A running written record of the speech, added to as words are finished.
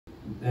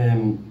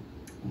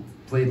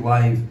played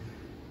live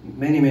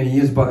many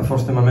years back. The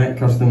first time I met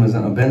Kirsten was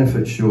at a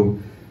benefit show.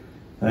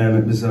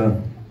 It was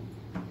a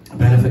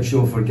benefit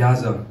show for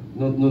Gaza,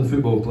 not the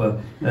football player,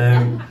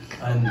 and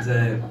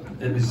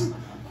it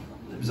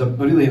was a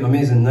really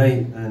amazing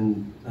night.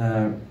 And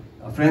a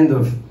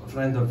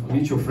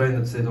mutual friend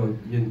had said, "Oh,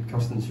 you and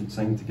Kirsten should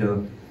sing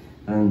together."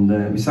 And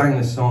we sang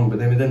this song, but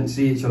then we didn't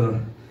see each other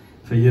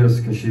for years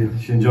because she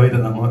enjoyed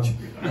it that much.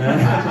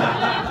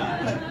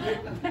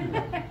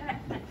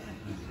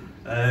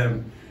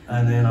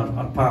 And then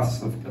our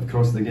paths have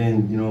crossed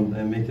again, you know,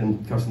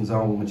 making Kirsten's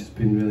album, which has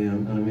been really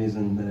an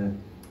amazing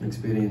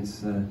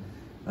experience. So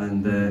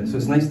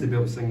it's nice to be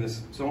able to sing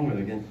this song with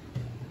her again.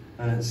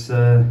 And it's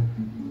a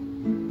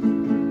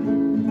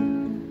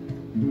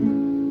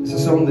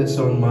song that's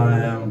on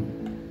my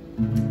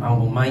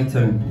album My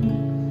Town.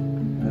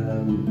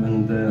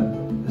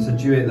 It's a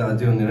duet that I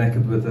do on the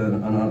record with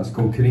an artist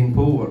called Kareen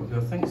Polwark, who I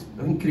think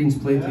Kareen's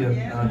played here.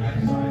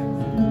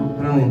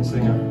 Brilliant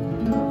singer.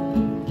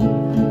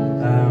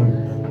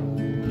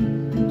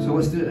 So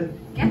let's do it.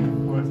 Yeah,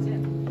 let's do it.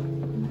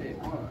 Okay,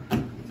 1,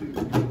 2,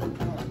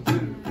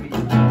 3.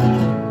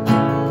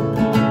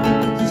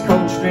 It's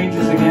called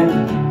Strangers Again.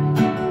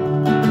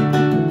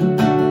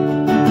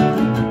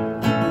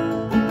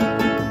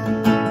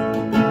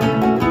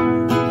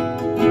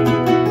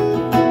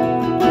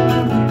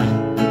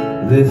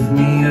 Lift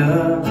me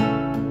up,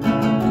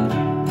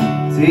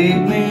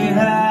 take me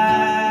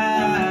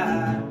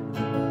high,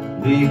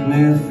 make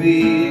me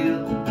feel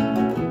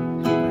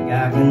like I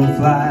can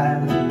fly.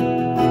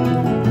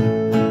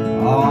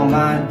 All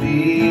my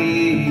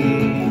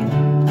day,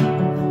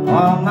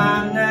 all my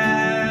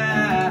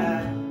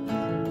night,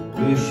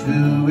 push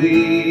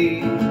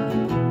away,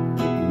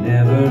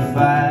 never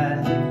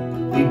fight,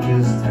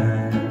 because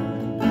time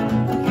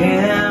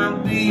can't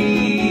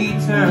be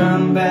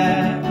turned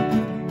back.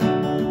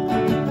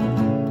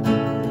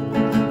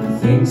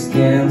 Things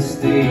can't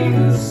stay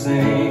the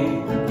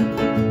same.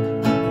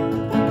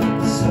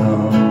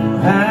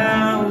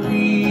 Somehow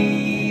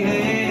we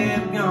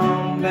have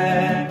gone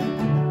back,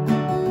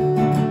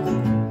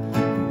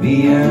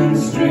 being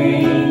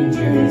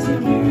strangers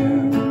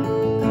again.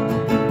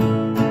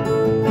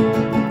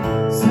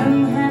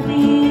 Some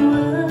happy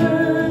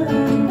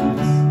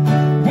words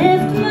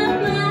left my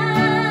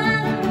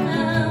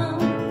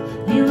mouth.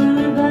 They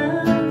were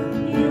about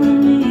you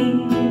and me.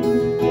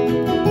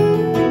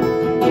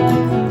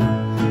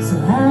 So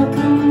how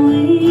come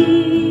we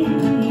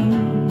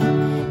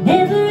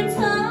never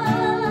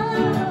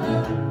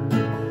talk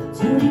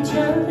to each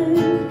other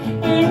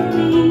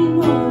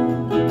anymore?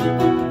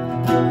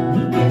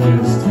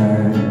 Because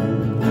time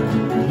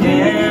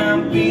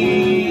can't be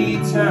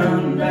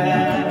turned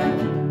back.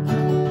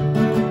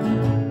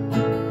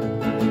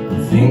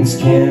 Things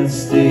can't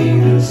stay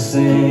the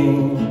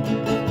same.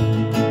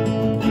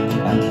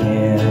 I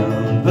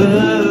can't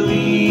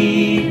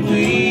believe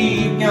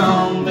we've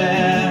gone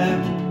back,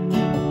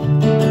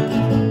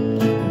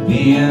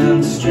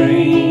 being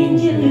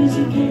strangers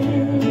again.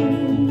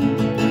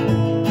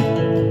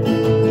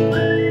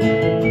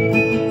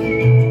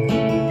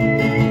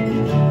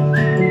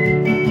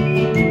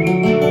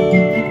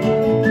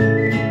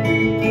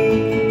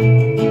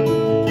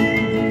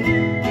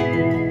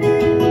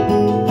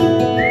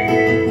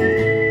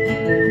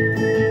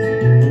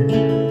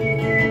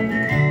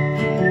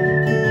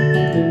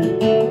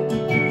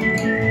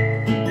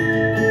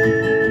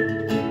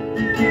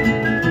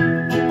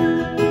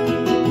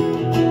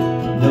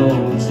 No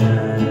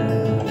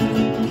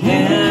time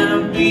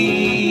can't be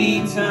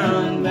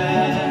turned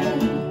back.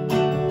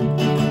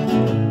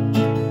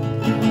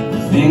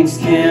 Things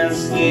can't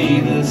stay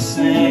the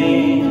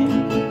same.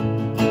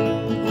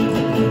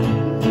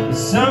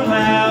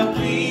 Somehow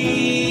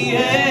we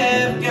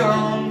have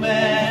gone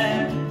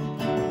back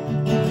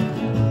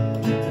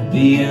to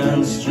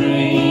being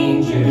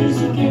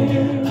strangers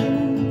again.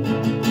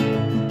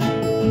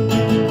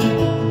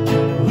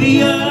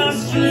 We are